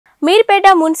Meerpet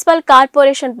municipal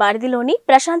corporation పరిధిలోని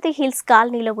Prashanti hills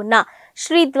కాలనీలో ఉన్న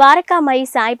శ్రీ ద్వారకామయి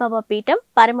సాయిబాబా పీఠం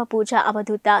పరమ పూజ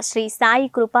అవధూత శ్రీ సాయి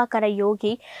కృపాకర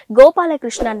యోగి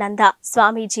గోపాలకృష్ణ నంద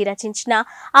స్వామీజీ రచించిన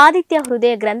ఆదిత్య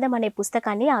హృదయ గ్రంథం అనే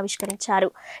పుస్తకాన్ని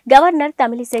ఆవిష్కరించారు గవర్నర్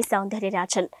తమిళిసై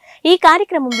సౌందర్యరాజన్. ఈ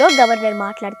కార్యక్రమంలో గవర్నర్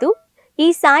మాట్లాడుతూ ఈ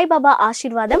సాయిబాబా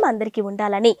ఆశీర్వాదం అందరికీ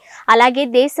ఉండాలని, అలాగే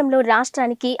దేశంలో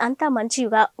రాష్ట్రానికి అంతా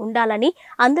మంచిగా ఉండాలని,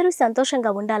 అందరూ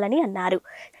సంతోషంగా ఉండాలని అన్నారు.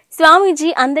 స్వామీజీ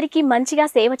అందరికీ మంచిగా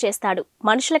సేవ చేస్తాడు.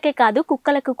 మనుషులకే కాదు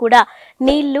కుక్కలకు కూడా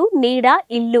నీళ్లు, నీడ,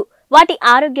 ఇల్లు, వాటి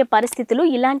ఆరోగ్య పరిస్థితులు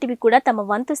ఇలాంటివి కూడా తమ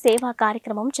వంతు సేవా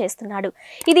కార్యక్రమం చేస్తున్నాడు.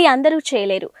 ఇది అందరూ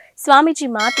చేయలేరు, స్వామీజీ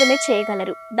మాత్రమే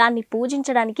చేయగలరు. దాన్ని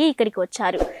పూజించడానికి ఇక్కడికి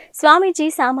వచ్చారు. స్వామీజీ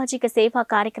సామాజిక సేవా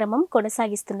కార్యక్రమం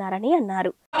కొనసాగిస్తున్నారని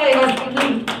అన్నారు.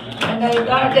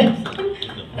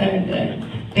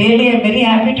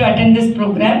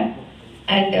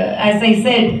 And as I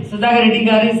said, Sudhakar Reddy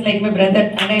garu is like my brother,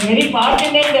 and I am very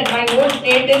fortunate that my whole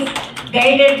state is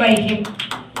guided by him.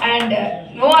 And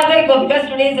no other go, because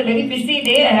today is a very busy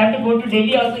day. I have to go to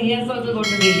Delhi also. He has also go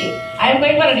to Delhi. I am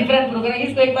going for a different program. He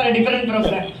is going for a different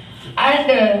program.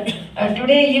 And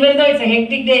today, even though it's a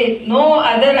hectic day, no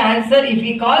other answer. If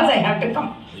he calls, I have to come.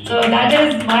 So that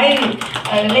is my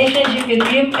relationship with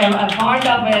him. I am fond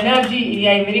of energy.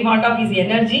 I am very fond of his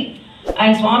energy.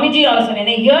 And Swamiji also, when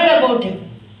I heard about him,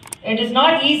 it is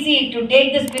not easy to take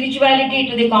the spirituality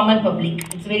to the common public.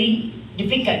 It's very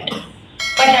difficult.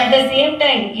 But at the same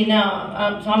time,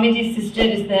 Swamiji's sister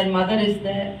is there, mother is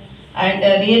there, and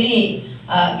really,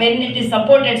 when it is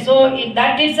supported, so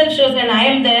that itself shows when I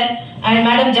am there, and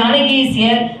Madam Janaki is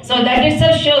here, so that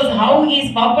itself shows how he is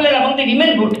popular among the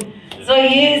womenhood. So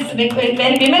he is,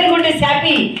 when womenhood is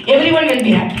happy, everyone will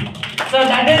be happy. So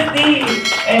that is the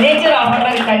nature of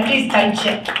our country's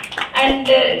culture. And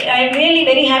I am really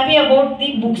very happy about the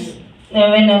books.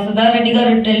 When Sudhakar Reddy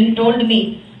garu told me,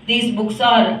 these books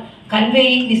are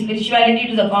conveying the spirituality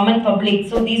to the common public.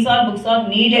 So these all books are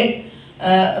needed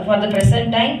for the present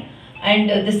time. And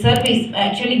the service,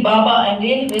 actually Baba, I am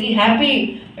really very happy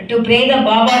to pray the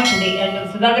Baba today. And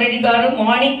Sudhakar Reddy garu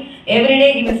morning, every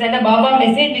day he will send a Baba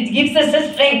message which gives us a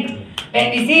strength. When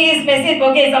we see his message,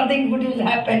 okay, something good will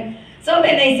happen. So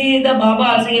when I see the Baba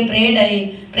also, I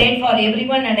prayed for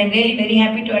everyone, and I am really very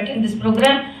happy to attend this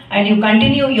program, and you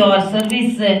continue your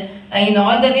service in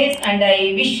all the ways, and I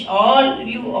wish all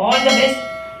you all the best.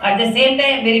 At the same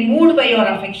time, I am very moved by your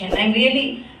affection. I am really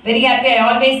very happy. I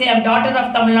always say I am daughter of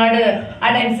Tamil Nadu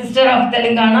and I am sister of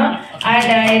Telangana, and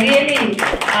I really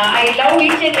I love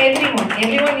each and everyone.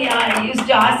 Everyone used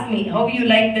to ask me how you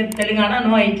like the Telangana.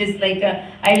 No, it is like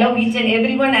I love each and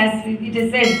everyone. As it is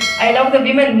said, I love the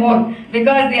women more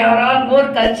because they are all more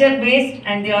culture based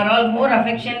and they are all more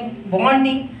affection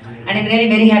bonding. And I am really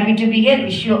very happy to be here.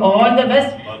 Wish you all the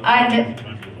best. And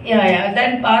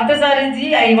then Parthasaraji,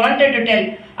 I wanted to tell,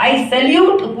 I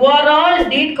salute who are all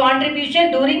did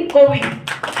contribution during COVID.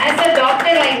 As a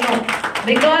doctor, I know,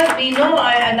 because we know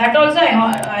that also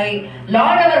I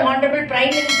laud our Honorable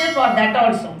Prime Minister for that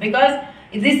also, because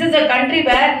this is a country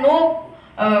where no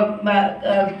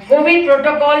COVID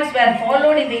protocols were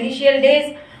followed in the initial days,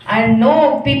 and no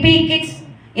PPE kits.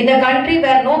 In a country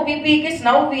where no PPE kits,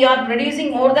 now we are producing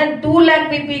more than 2 lakh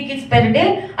PPE kits per day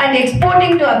and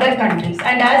exporting to other countries.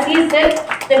 And as he said,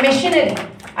 the machinery.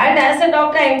 And as a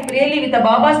doctor, I am really, with the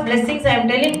Baba's blessings, I am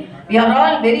telling, we are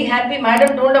all very happy.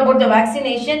 Madam told about the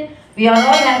vaccination. We are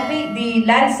all happy. The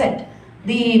Lancet,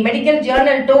 the medical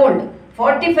journal told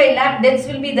 45 lakh deaths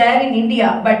will be there in India.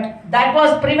 But that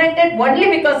was prevented only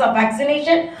because of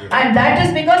vaccination. And that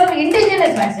is because of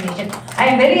indigenous vaccination. I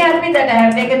am very happy that I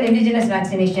have taken indigenous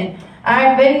vaccination.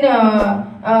 And when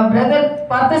Brother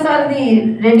Parthasarathi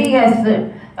Reddy has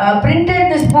printed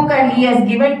this book and he has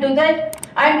given to that,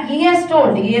 and he has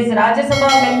told, he is Rajya Sabha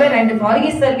member, and for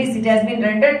his service it has been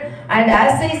rendered. And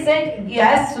as I said,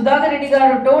 as Sudhakar Reddy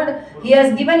garu told, he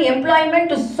has given employment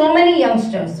to so many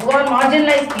youngsters who are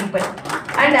marginalized people.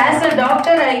 And as a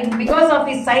doctor, because of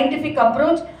his scientific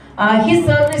approach, his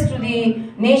service to the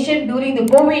nation during the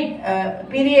COVID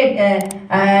period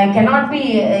cannot be,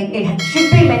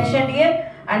 should be mentioned here.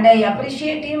 And I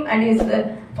appreciate him, and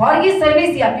for his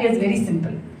service he appears very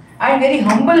simple and very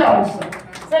humble also.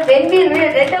 So when we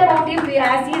read about him,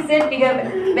 as he said,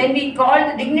 when we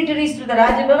called dignitaries to the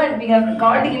Rajya Bhavan, we have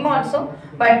called him also.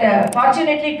 But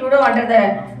fortunately today, under the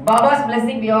Baba's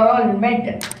blessing, we are all met,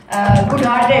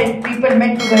 good-hearted people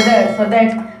met together so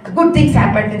that good things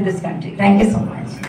happened in this country. Thank you so much.